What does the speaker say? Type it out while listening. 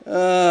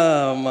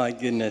Oh, my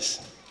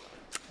goodness.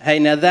 Hey,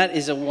 now that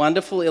is a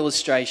wonderful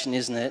illustration,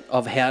 isn't it,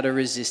 of how to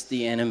resist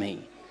the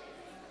enemy.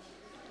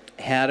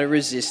 How to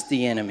resist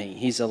the enemy.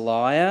 He's a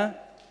liar,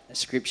 as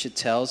Scripture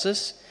tells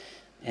us,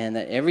 and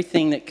that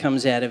everything that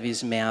comes out of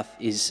his mouth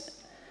is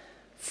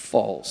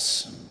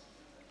false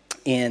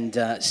and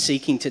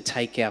seeking to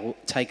take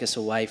us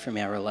away from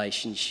our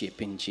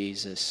relationship in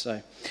Jesus.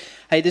 So,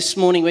 hey, this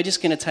morning we're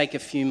just going to take a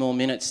few more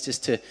minutes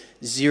just to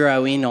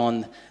zero in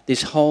on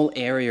this whole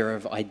area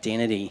of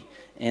identity.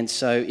 And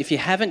so if you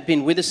haven't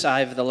been with us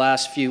over the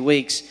last few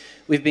weeks,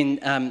 we've been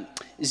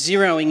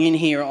zeroing in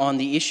here on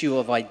the issue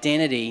of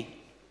identity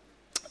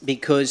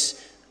because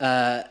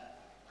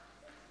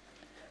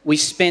we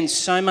spend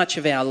so much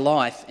of our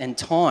life and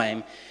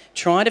time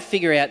trying to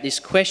figure out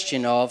this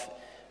question of,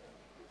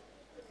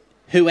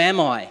 who am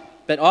I?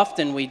 But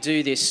often we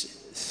do this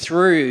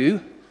through,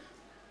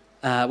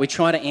 we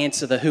try to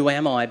answer the who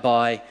am I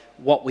by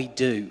what we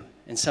do.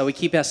 And so we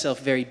keep ourselves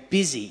very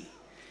busy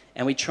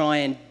and we try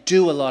and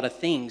do a lot of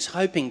things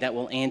hoping that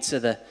will answer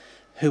the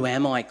who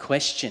am I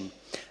question.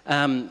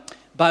 Bo,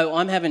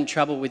 I'm having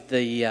trouble with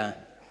the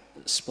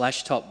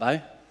splash top,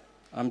 Bo.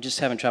 I'm just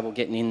having trouble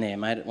getting in there,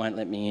 mate. It won't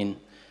let me in.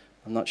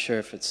 I'm not sure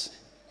if it's...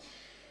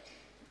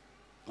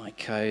 My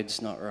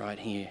code's not right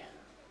here.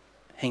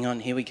 Hang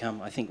on, here we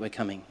come. I think we're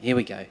coming. Here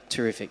we go.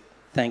 Terrific.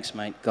 Thanks,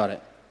 mate. Got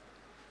it.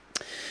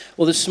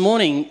 Well, this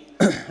morning,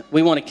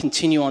 we want to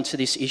continue on to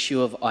this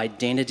issue of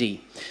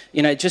identity.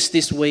 You know, just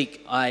this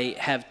week, I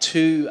have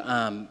two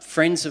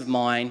friends of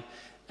mine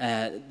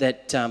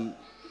that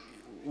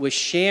were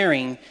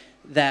sharing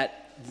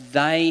that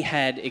they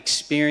had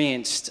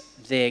experienced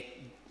their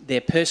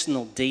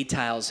personal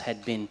details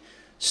had been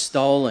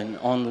stolen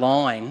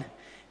online,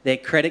 their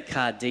credit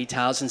card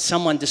details, and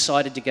someone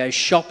decided to go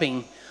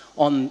shopping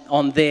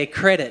on their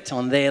credit,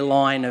 on their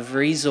line of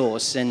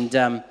resource. And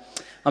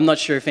I'm not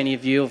sure if any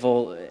of you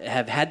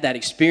have had that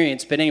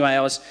experience, but anyway,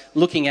 I was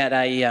looking at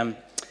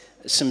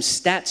some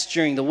stats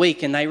during the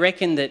week, and they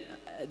reckon that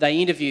they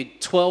interviewed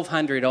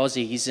 1,200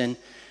 Aussies,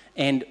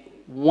 and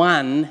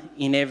 1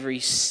 in every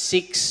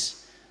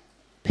 6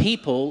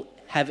 people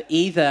have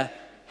either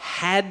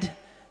had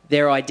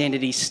their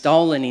identity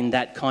stolen in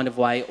that kind of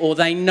way, or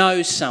they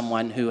know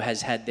someone who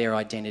has had their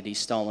identity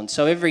stolen.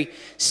 So every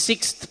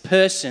 6th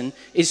person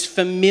is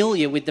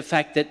familiar with the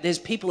fact that there's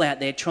people out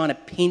there trying to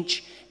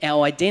pinch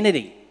our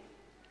identity.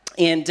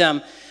 And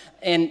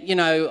you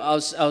know, I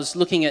was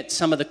looking at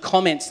some of the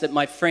comments that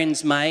my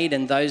friends made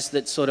and those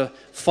that sort of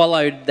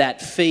followed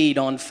that feed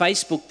on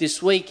Facebook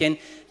this week, and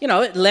you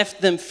know, it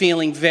left them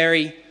feeling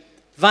very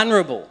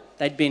vulnerable.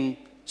 They'd been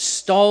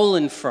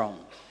stolen from,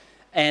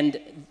 and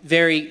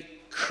very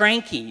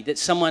cranky that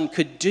someone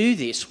could do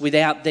this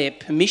without their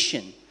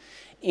permission.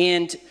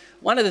 And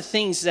one of the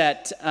things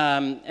that,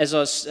 as I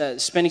was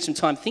spending some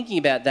time thinking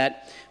about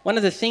that, one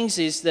of the things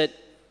is that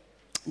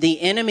the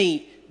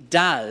enemy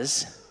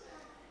does,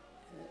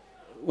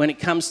 when it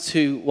comes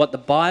to what the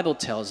Bible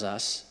tells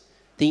us,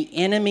 the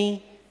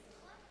enemy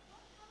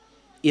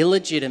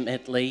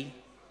illegitimately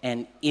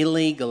and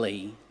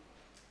illegally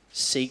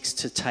seeks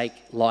to take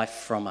life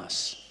from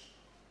us.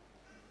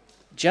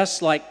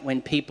 Just like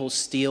when people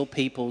steal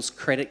people's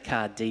credit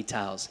card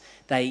details,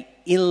 they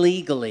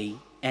illegally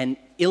and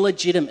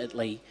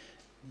illegitimately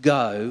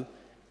go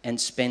and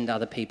spend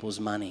other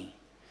people's money.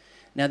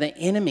 Now, the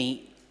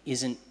enemy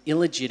is an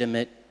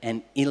illegitimate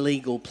and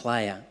illegal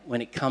player when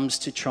it comes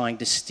to trying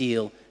to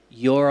steal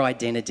your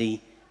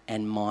identity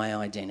and my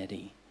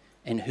identity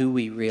and who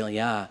we really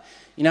are.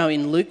 You know,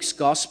 in Luke's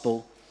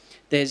gospel,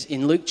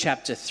 in Luke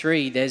chapter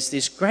 3, there's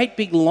this great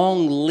big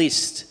long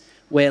list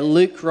where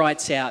Luke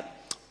writes out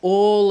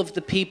all of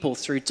the people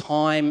through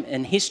time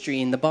and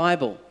history in the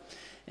Bible.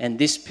 And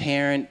this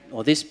parent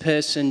or this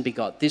person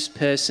begot this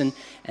person,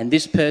 and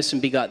this person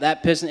begot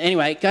that person.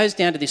 Anyway, it goes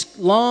down to this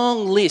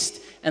long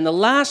list. And the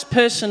last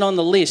person on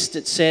the list,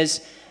 it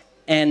says,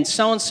 and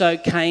so-and-so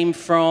came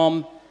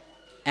from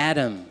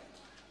Adam.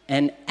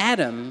 And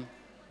Adam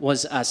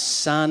was a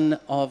son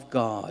of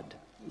God.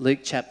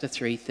 Luke chapter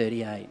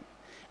 3:38.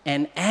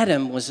 And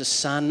Adam was a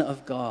son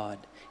of God.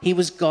 He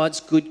was God's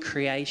good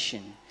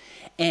creation.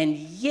 And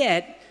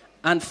yet,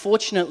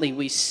 unfortunately,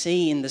 we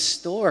see in the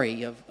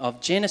story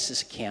of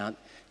Genesis account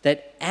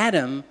that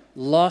Adam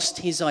lost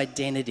his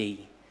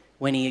identity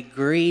when he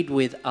agreed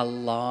with a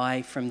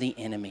lie from the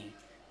enemy.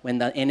 When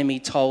the enemy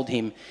told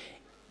him,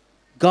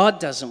 God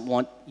doesn't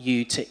want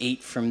you to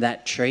eat from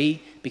that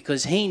tree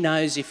because he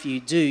knows if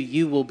you do,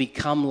 you will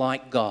become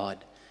like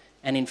God.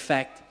 And in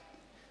fact,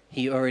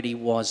 he already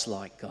was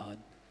like God,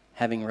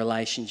 having a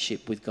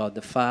relationship with God,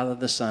 the Father,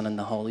 the Son, and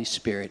the Holy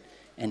Spirit,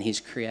 and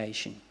his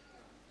creation.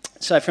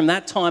 So from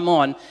that time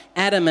on,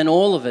 Adam and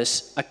all of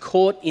us are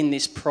caught in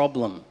this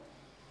problem.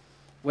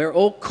 We're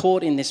all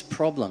caught in this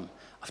problem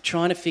of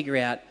trying to figure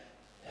out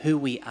who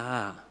we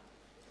are.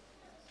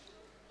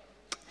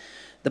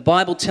 The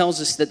Bible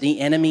tells us that the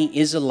enemy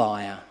is a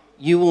liar.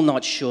 You will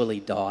not surely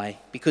die,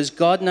 because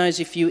God knows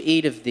if you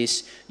eat of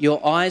this,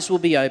 your eyes will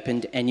be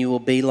opened and you will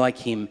be like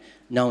him,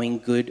 knowing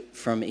good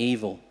from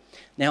evil.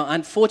 Now,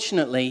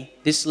 unfortunately,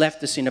 this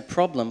left us in a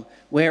problem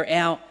where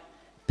our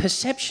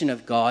perception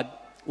of God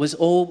was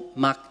all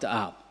mucked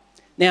up.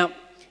 Now,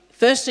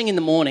 first thing in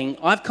the morning,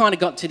 I've kind of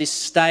got to this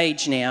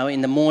stage now in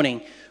the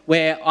morning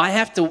where I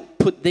have to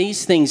put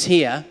these things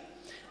here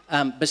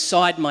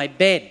beside my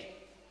bed.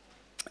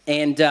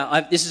 And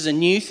this is a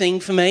new thing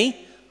for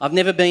me. I've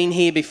never been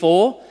here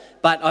before,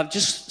 but I've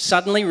just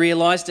suddenly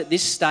realised at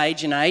this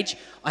stage and age,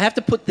 I have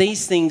to put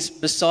these things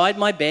beside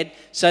my bed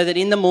so that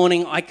in the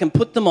morning I can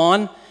put them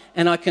on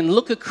and I can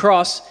look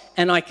across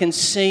and I can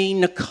see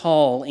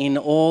Nicole in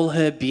all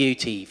her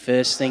beauty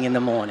first thing in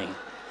the morning.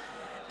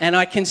 And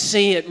I can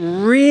see it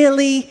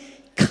really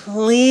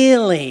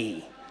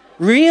clearly,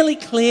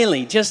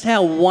 just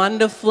how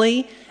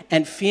wonderfully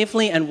and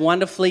fearfully and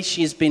wonderfully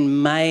she has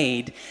been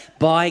made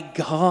by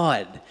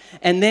God.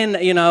 And then,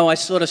 I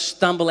sort of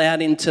stumble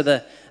out into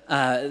the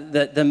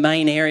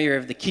main area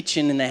of the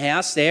kitchen in the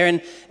house there,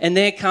 and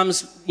there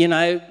comes,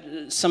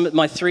 some of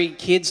my 3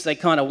 kids. They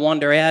kind of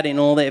wander out in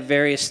all their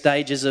various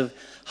stages of,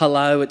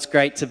 hello, it's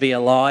great to be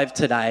alive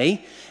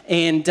today.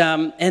 And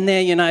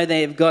there,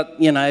 they've got,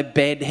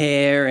 bed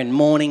hair and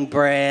morning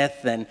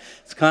breath, and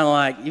it's kind of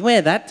like, you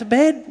wear that to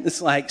bed?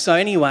 It's like, so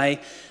anyway,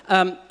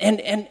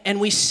 and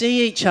we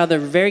see each other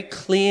very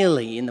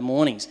clearly in the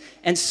mornings.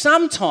 And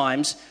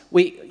sometimes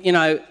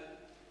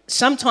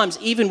sometimes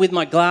even with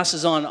my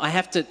glasses on, I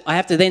have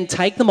to then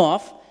take them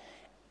off,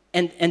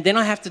 and then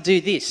I have to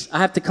do this. I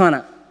have to kind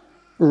of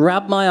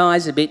rub my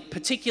eyes a bit,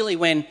 particularly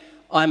when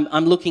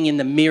I'm looking in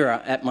the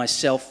mirror at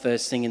myself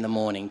first thing in the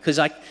morning, because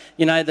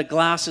the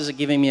glasses are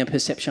giving me a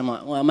perception. I'm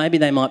like, well, maybe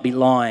they might be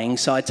lying.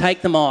 So I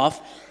take them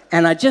off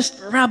and I just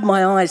rub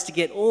my eyes to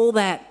get all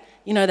that,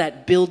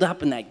 that build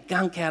up and that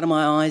gunk out of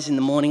my eyes in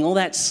the morning, all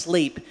that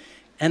sleep.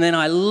 And then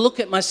I look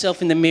at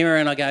myself in the mirror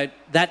and I go,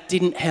 that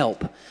didn't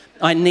help.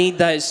 I need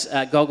those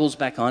goggles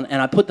back on, and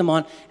I put them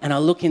on and I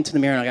look into the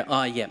mirror and I go,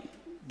 oh yeah,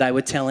 they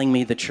were telling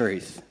me the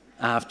truth.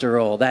 After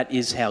all, that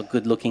is how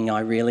good looking I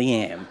really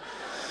am.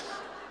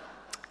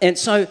 And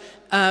so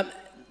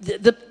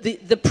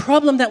the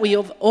problem that we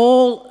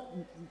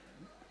all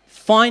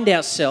find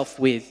ourselves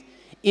with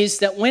is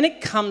that when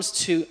it comes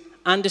to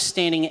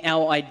understanding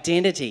our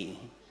identity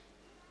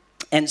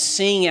and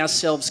seeing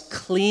ourselves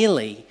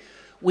clearly,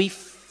 we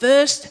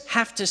first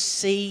have to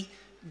see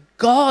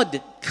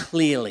God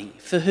clearly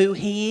for who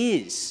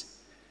He is.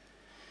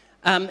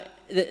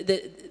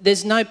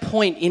 There's no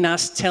point in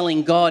us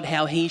telling God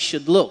how He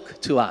should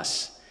look to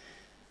us.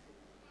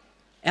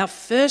 Our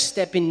first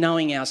step in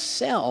knowing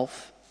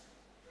ourselves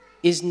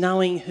is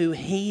knowing who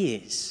He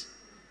is,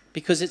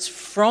 because it's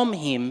from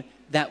Him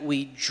that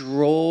we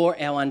draw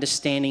our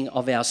understanding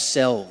of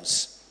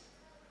ourselves.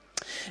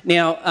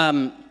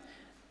 Now,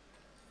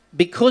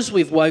 because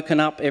we've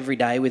woken up every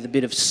day with a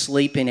bit of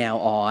sleep in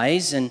our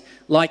eyes, and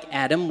like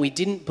Adam, we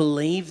didn't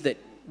believe that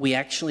we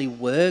actually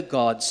were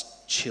God's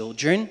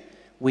children.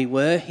 We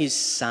were His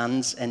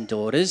sons and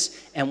daughters,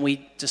 and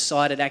we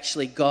decided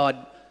actually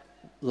God,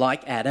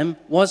 like Adam,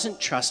 wasn't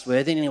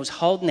trustworthy and He was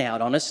holding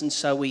out on us, and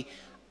so we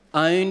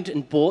owned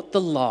and bought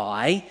the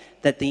lie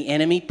that the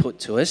enemy put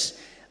to us.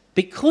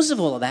 Because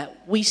of all of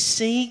that, we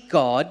see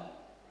God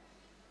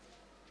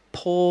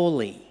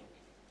poorly.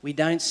 We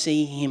don't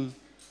see Him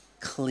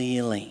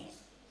clearly.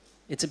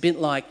 It's a bit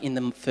like in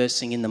the first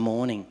thing in the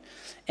morning.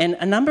 And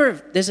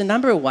there's a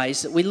number of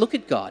ways that we look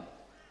at God.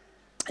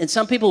 And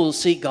some people will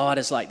see God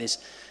as like this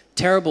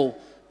terrible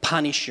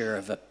punisher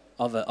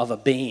of a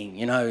being,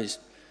 who's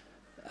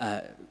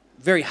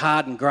very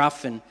hard and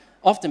gruff, and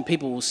often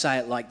people will say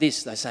it like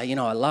this. They say,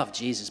 I love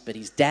Jesus, but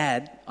His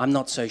dad, I'm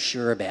not so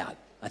sure about.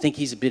 I think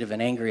he's a bit of an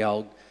angry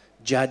old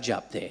judge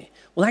up there.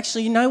 Well,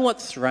 actually, you know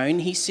what throne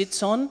He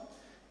sits on?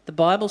 The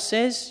Bible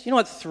says, you know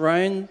what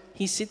throne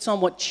He sits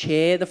on, what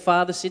chair the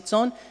Father sits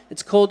on?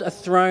 It's called a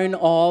throne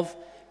of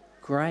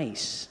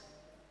grace.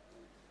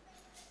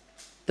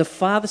 The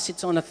Father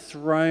sits on a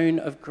throne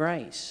of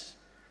grace.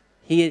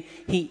 He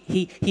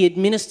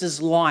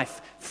administers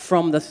life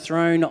from the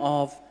throne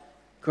of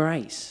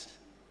grace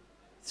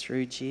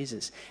through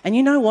Jesus. And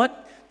you know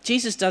what?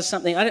 Jesus does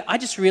something. I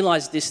just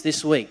realised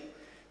this week.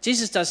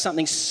 Jesus does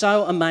something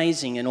so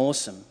amazing and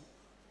awesome.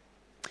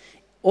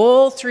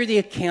 All through the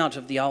account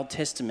of the Old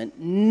Testament,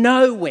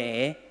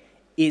 nowhere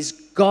is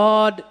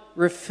God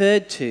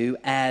referred to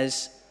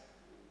as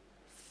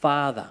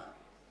Father.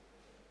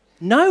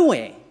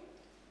 Nowhere.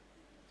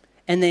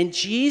 And then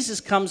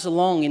Jesus comes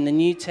along in the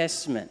New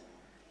Testament.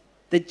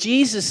 That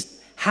Jesus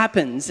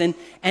happens and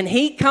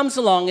He comes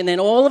along, and then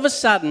all of a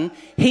sudden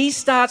He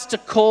starts to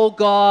call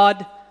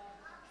God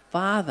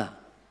Father.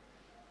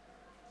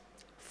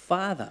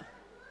 Father.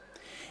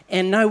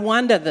 And no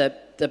wonder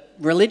the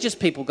religious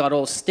people got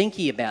all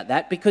stinky about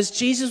that, because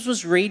Jesus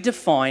was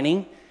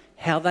redefining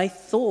how they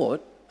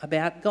thought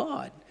about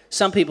God.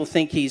 Some people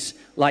think He's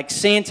like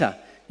Santa.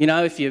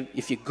 If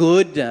you're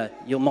good,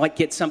 you might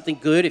get something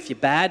good. If you're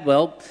bad,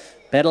 well,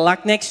 better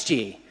luck next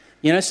year.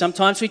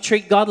 Sometimes we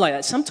treat God like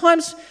that.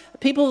 Sometimes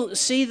people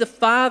see the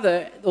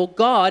Father or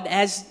God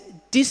as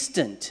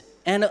distant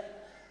and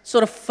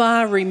sort of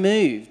far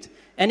removed.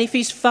 And if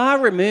he's far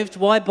removed,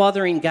 why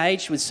bother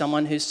engage with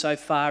someone who's so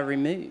far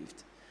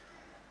removed?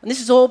 And this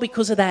is all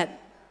because of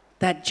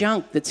that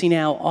junk that's in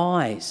our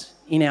eyes,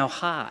 in our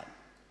heart.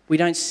 We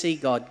don't see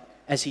God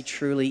as he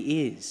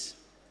truly is.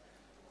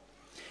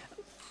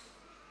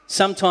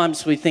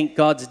 Sometimes we think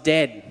God's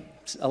dead.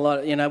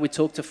 We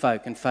talk to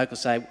folk and folk will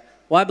say,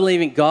 "Why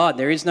believe in God?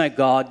 There is no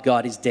God.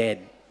 God is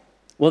dead."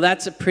 Well,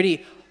 that's a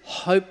pretty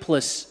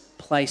hopeless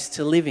place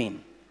to live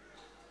in.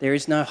 There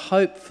is no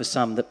hope for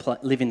some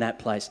that live in that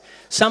place.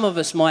 Some of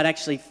us might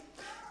actually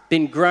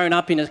been grown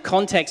up in a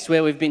context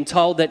where we've been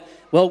told that,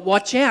 well,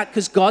 watch out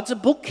because God's a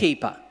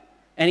bookkeeper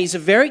and he's a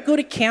very good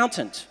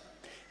accountant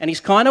and he's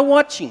kind of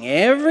watching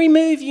every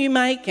move you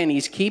make and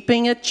he's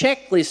keeping a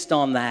checklist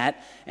on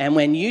that. And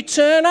when you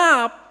turn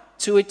up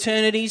to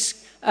eternity's,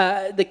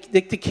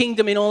 the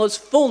kingdom in all its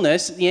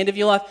fullness at the end of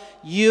your life,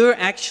 you're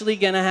actually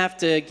going to have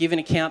to give an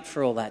account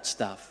for all that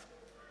stuff.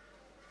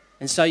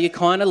 And so you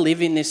kind of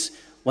live in this,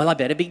 well, I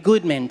better be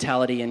good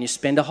mentality, and you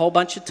spend a whole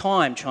bunch of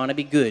time trying to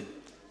be good.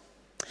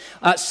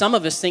 Some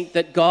of us think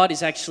that God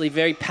is actually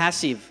very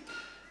passive.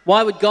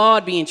 Why would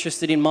God be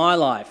interested in my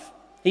life?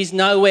 He's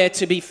nowhere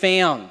to be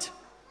found.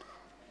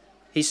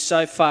 He's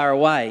so far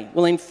away.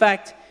 Well, in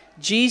fact,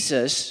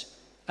 Jesus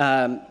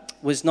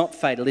was not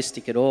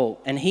fatalistic at all,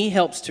 and he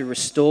helps to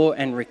restore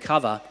and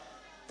recover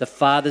the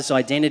Father's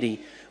identity.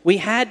 We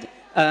had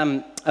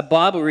a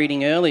Bible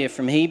reading earlier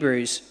from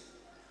Hebrews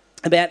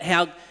about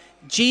how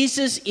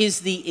Jesus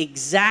is the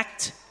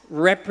exact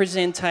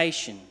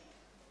representation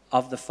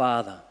of the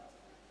Father.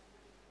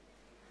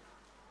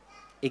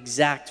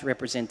 Exact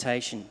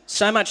representation.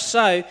 So much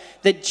so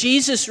that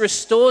Jesus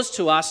restores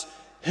to us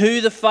who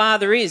the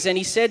Father is. And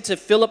he said to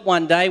Philip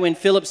one day when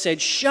Philip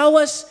said, "Show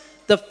us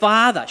the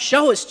Father.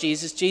 Show us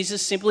Jesus."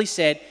 Jesus simply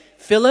said,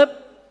 "Philip,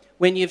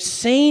 when you've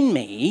seen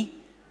me,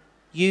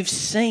 you've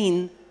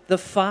seen the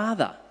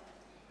Father."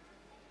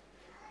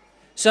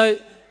 So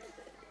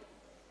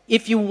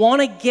if you want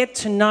to get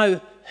to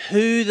know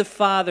who the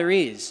Father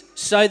is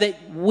so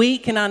that we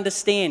can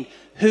understand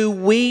who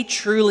we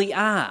truly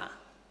are,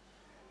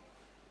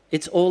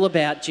 it's all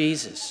about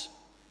Jesus,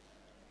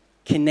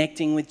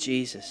 connecting with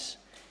Jesus.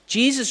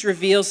 Jesus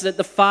reveals that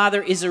the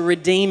Father is a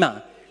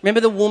redeemer.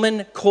 Remember the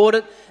woman caught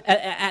it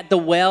at the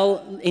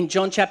well in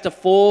John chapter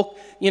 4?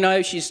 You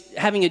know, she's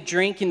having a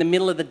drink in the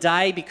middle of the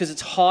day because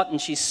it's hot and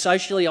she's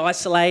socially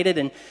isolated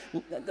and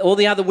all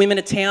the other women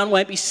of town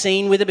won't be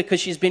seen with her because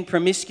she's been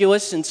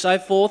promiscuous and so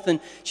forth, and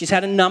she's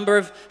had a number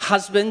of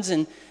husbands,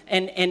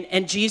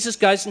 and Jesus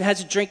goes and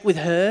has a drink with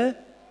her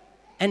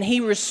and he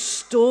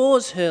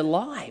restores her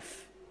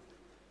life.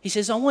 He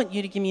says, "I want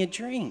you to give me a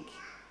drink."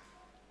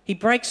 He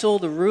breaks all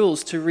the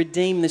rules to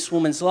redeem this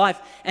woman's life.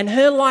 And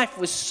her life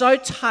was so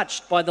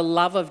touched by the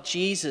love of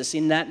Jesus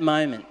in that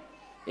moment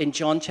in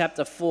John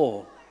chapter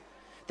 4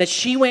 that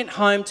she went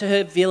home to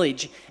her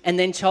village and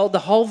then told the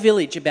whole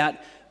village about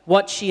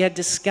what she had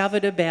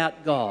discovered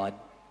about God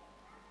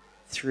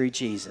through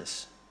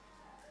Jesus.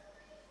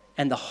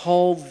 And the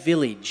whole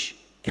village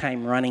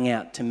came running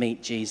out to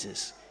meet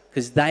Jesus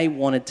because they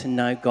wanted to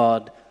know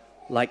God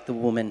like the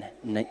woman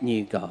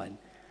knew God.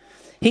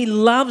 He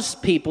loves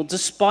people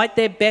despite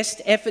their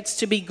best efforts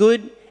to be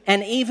good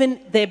and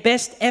even their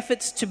best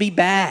efforts to be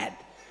bad.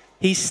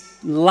 He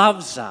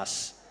loves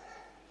us.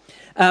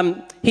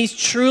 He's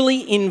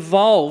truly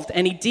involved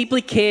and he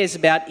deeply cares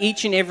about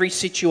each and every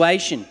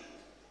situation.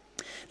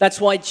 That's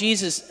why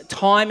Jesus,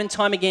 time and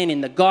time again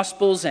in the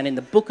Gospels and in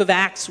the book of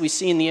Acts we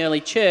see in the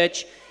early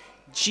church,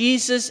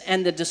 Jesus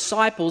and the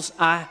disciples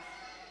are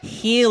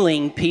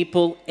healing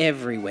people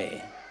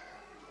everywhere.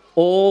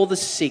 All the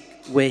sick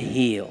were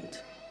healed.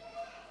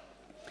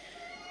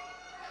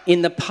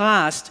 In the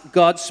past,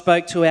 God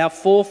spoke to our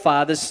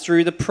forefathers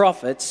through the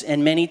prophets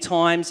and many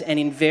times and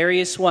in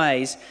various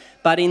ways.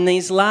 But in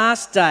these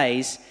last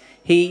days,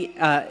 he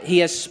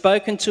has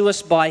spoken to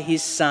us by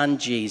his Son,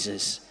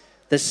 Jesus.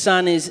 The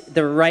Son is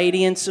the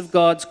radiance of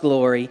God's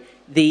glory,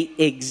 the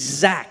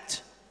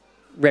exact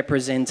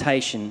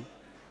representation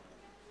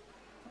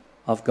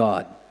of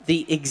God.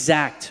 The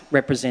exact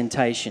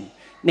representation.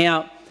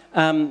 Now,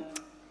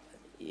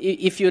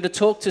 if you were to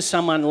talk to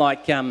someone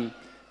like...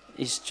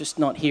 he's just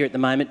not here at the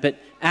moment, but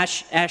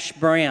Ashley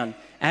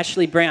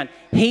Brown,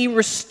 he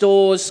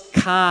restores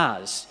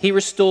cars. He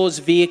restores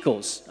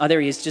vehicles. Oh,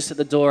 there he is, just at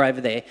the door over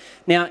there.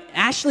 Now,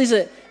 Ashley's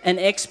an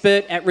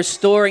expert at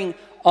restoring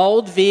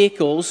old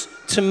vehicles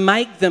to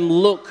make them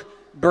look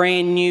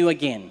brand new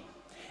again.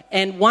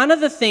 And one of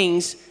the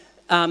things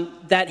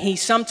that he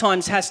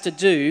sometimes has to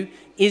do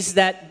is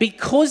that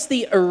because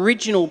the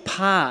original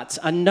parts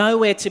are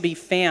nowhere to be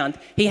found,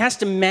 he has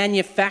to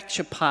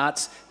manufacture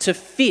parts to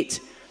fit.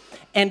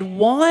 And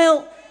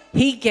while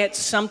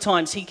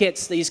sometimes he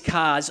gets these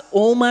cars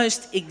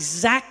almost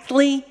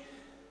exactly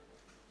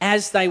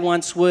as they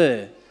once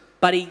were,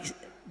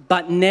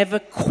 but never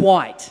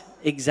quite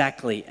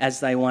exactly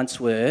as they once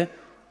were,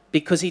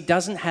 because he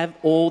doesn't have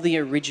all the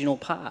original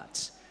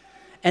parts.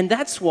 And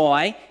that's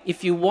why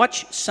if you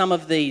watch some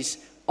of these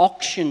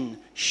auction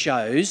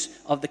shows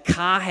of the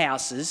car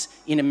houses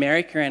in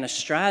America and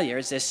Australia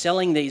as they're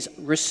selling these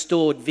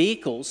restored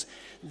vehicles,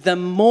 the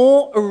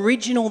more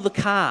original the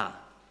car,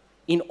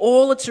 in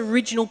all its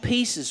original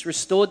pieces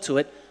restored to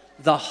it,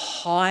 the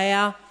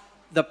higher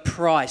the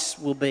price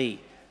will be,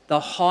 the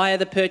higher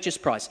the purchase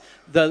price.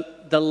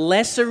 The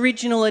less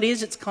original it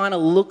is, it kind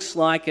of looks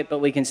like it, but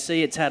we can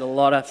see it's had a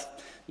lot of,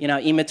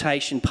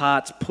 imitation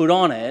parts put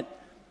on it,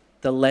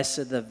 the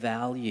lesser the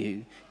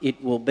value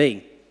it will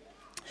be.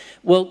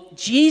 Well,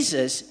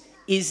 Jesus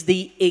is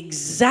the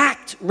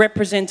exact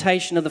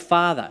representation of the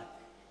Father.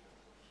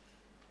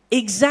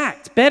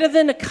 Exact. Better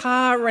than a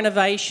car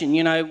renovation,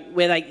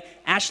 where they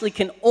actually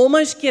can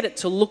almost get it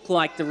to look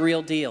like the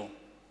real deal.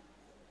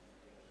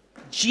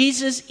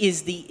 Jesus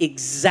is the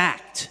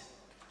exact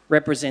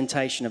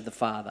representation of the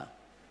Father.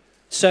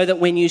 So that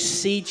when you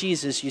see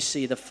Jesus, you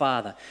see the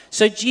Father.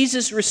 So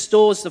Jesus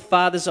restores the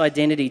Father's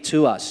identity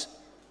to us.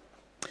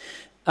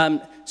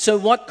 So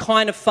what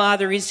kind of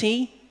Father is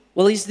he?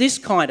 Well, he's this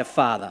kind of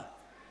Father.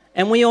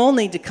 And we all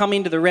need to come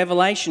into the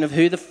revelation of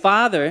who the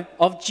Father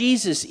of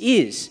Jesus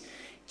is.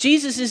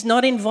 Jesus is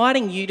not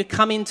inviting you to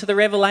come into the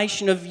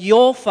revelation of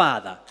your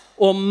father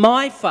or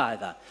my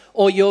father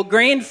or your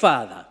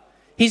grandfather.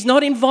 He's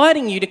not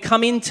inviting you to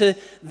come into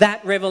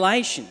that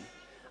revelation.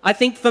 I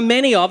think for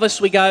many of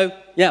us, we go,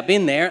 yeah, I've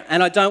been there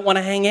and I don't want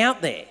to hang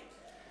out there.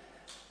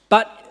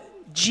 But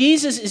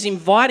Jesus is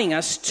inviting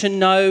us to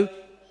know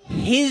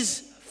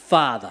his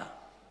Father.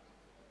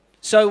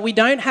 So we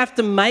don't have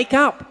to make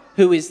up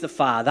who is the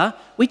Father.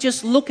 We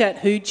just look at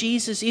who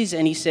Jesus is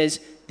and he says,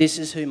 this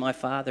is who my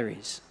Father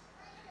is.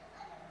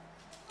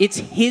 It's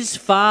his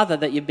Father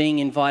that you're being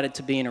invited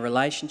to be in a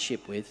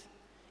relationship with.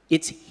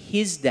 It's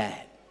his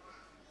dad.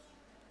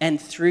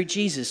 And through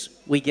Jesus,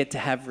 we get to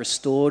have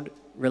restored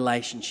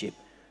relationship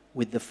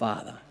with the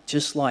Father,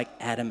 just like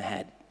Adam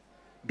had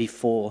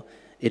before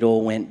it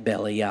all went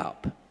belly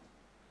up.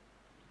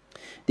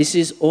 This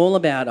is all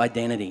about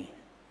identity.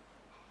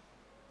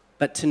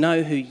 But to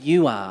know who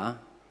you are,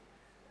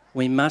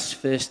 we must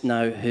first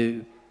know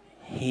who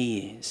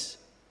he is.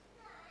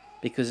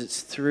 Because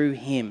it's through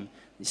him.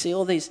 You see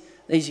all these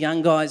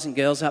young guys and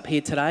girls up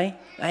here today?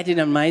 They did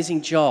an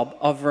amazing job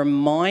of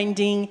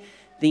reminding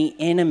the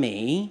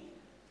enemy,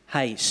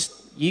 hey,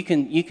 you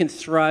can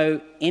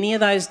throw any of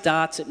those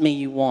darts at me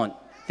you want.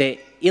 They're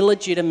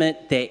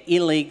illegitimate, they're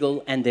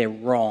illegal, and they're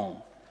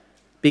wrong.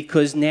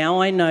 Because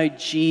now I know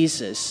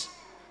Jesus,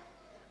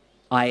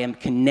 I am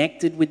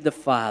connected with the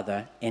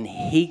Father, and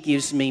he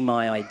gives me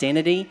my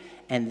identity,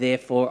 and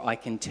therefore I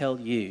can tell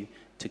you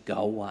to go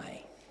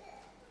away.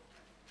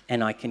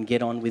 And I can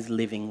get on with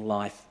living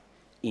life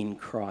in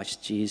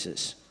Christ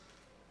Jesus.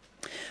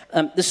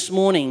 This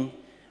morning,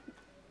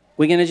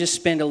 we're going to just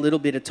spend a little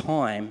bit of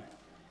time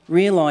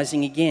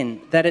realizing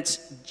again that it's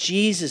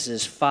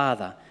Jesus'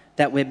 Father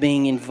that we're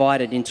being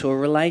invited into a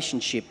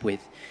relationship with.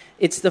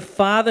 It's the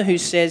Father who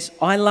says,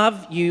 I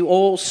love you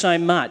all so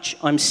much,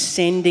 I'm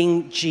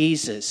sending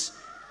Jesus.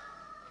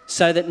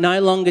 So that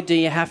no longer do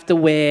you have to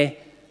wear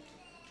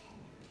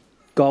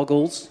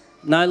goggles,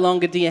 no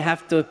longer do you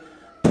have to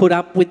put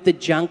up with the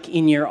junk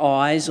in your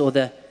eyes or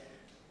the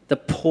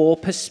poor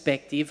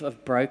perspective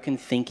of broken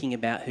thinking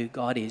about who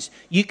God is.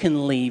 You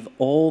can leave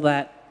all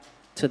that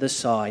to the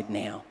side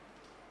now.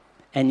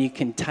 And you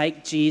can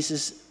take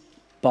Jesus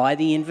by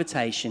the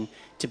invitation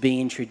to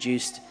be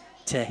introduced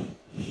to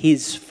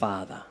his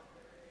Father,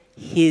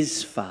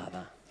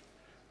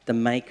 the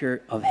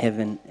maker of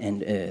heaven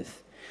and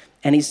earth.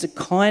 And he's the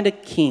kind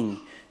of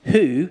king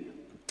who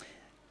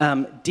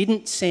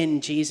didn't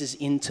send Jesus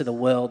into the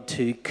world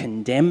to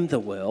condemn the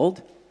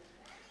world.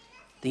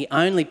 The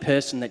only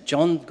person that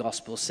John's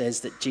Gospel says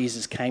that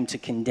Jesus came to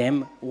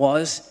condemn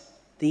was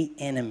the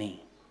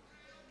enemy.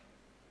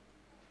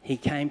 He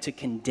came to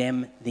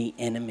condemn the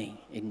enemy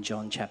in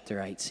John chapter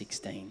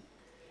 8:16.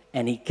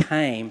 And he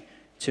came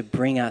to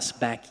bring us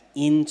back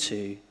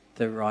into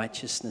the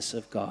righteousness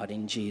of God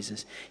in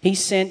Jesus. He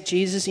sent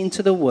Jesus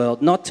into the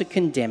world not to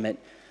condemn it,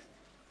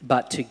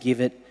 but to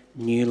give it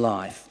new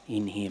life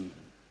in him.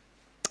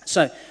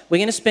 So we're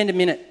going to spend a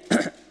minute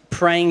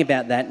praying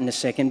about that in a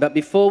second. But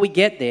before we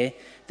get there,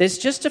 there's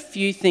just a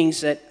few things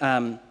that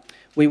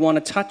we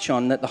want to touch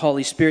on that the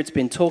Holy Spirit's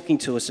been talking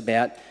to us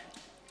about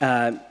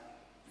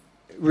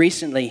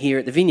recently here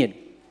at the Vineyard.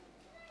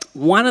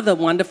 One of the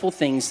wonderful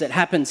things that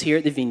happens here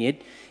at the Vineyard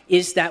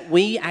is that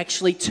we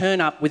actually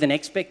turn up with an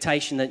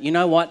expectation that, you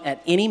know what,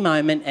 at any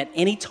moment, at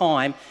any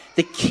time,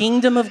 the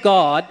kingdom of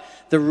God,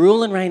 the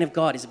rule and reign of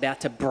God is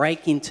about to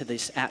break into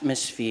this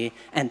atmosphere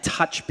and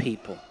touch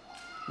people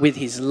with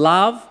his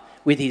love,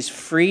 with his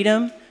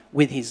freedom,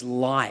 with his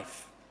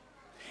life.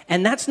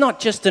 And that's not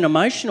just an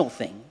emotional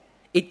thing.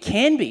 It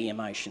can be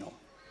emotional.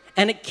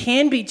 And it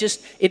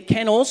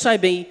can also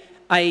be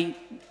a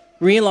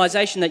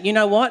realization that, you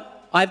know what,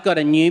 I've got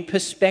a new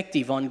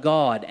perspective on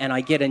God and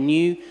I get a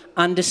new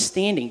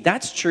understanding.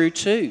 That's true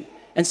too.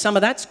 And some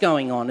of that's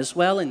going on as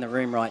well in the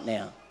room right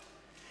now.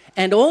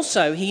 And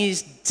also, he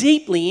is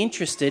deeply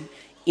interested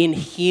in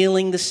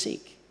healing the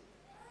sick.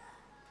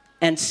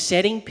 and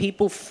setting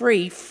people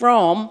free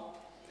from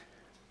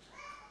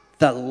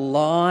the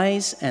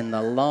lies and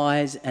the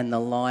lies and the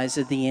lies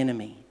of the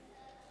enemy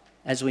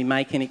as we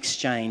make an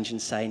exchange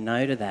and say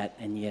no to that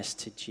and yes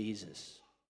to Jesus.